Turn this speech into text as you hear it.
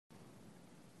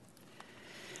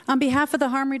On behalf of the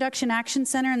Harm Reduction Action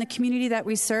Center and the community that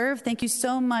we serve, thank you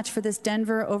so much for this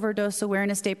Denver Overdose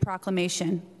Awareness Day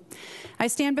proclamation. I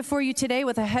stand before you today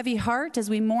with a heavy heart as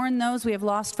we mourn those we have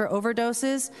lost for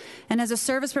overdoses. And as a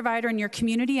service provider in your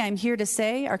community, I'm here to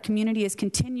say our community is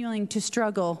continuing to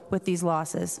struggle with these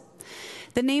losses.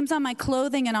 The names on my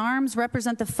clothing and arms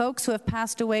represent the folks who have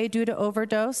passed away due to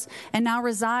overdose and now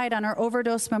reside on our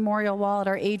overdose memorial wall at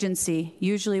our agency,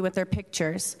 usually with their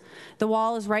pictures. The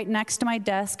wall is right next to my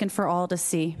desk and for all to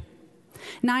see.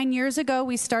 9 years ago,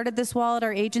 we started this wall at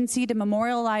our agency to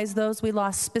memorialize those we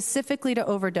lost specifically to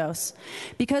overdose.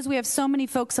 Because we have so many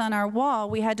folks on our wall,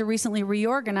 we had to recently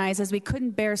reorganize as we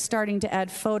couldn't bear starting to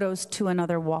add photos to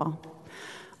another wall.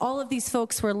 All of these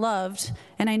folks were loved,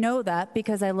 and I know that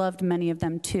because I loved many of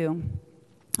them too.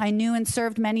 I knew and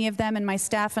served many of them, and my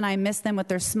staff and I miss them with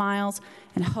their smiles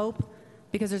and hope,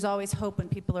 because there's always hope when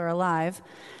people are alive,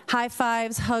 high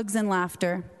fives, hugs, and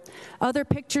laughter. Other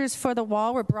pictures for the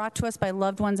wall were brought to us by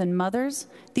loved ones and mothers.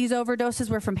 These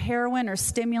overdoses were from heroin or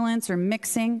stimulants or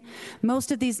mixing.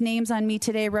 Most of these names on me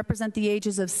today represent the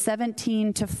ages of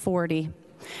 17 to 40.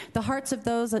 The hearts of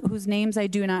those whose names I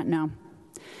do not know.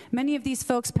 Many of these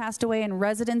folks passed away in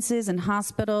residences and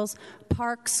hospitals,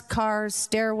 parks, cars,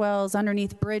 stairwells,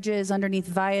 underneath bridges, underneath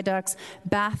viaducts,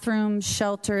 bathrooms,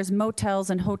 shelters, motels,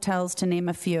 and hotels, to name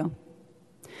a few.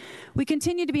 We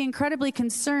continue to be incredibly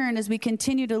concerned as we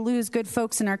continue to lose good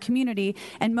folks in our community,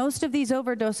 and most of these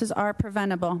overdoses are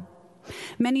preventable.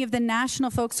 Many of the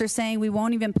national folks are saying we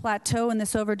won't even plateau in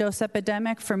this overdose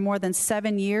epidemic for more than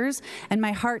 7 years, and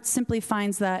my heart simply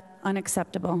finds that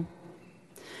unacceptable.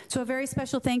 So a very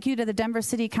special thank you to the Denver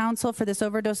City Council for this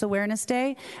Overdose Awareness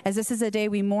Day, as this is a day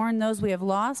we mourn those we have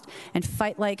lost and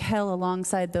fight like hell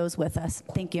alongside those with us.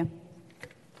 Thank you.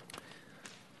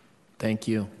 Thank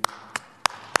you.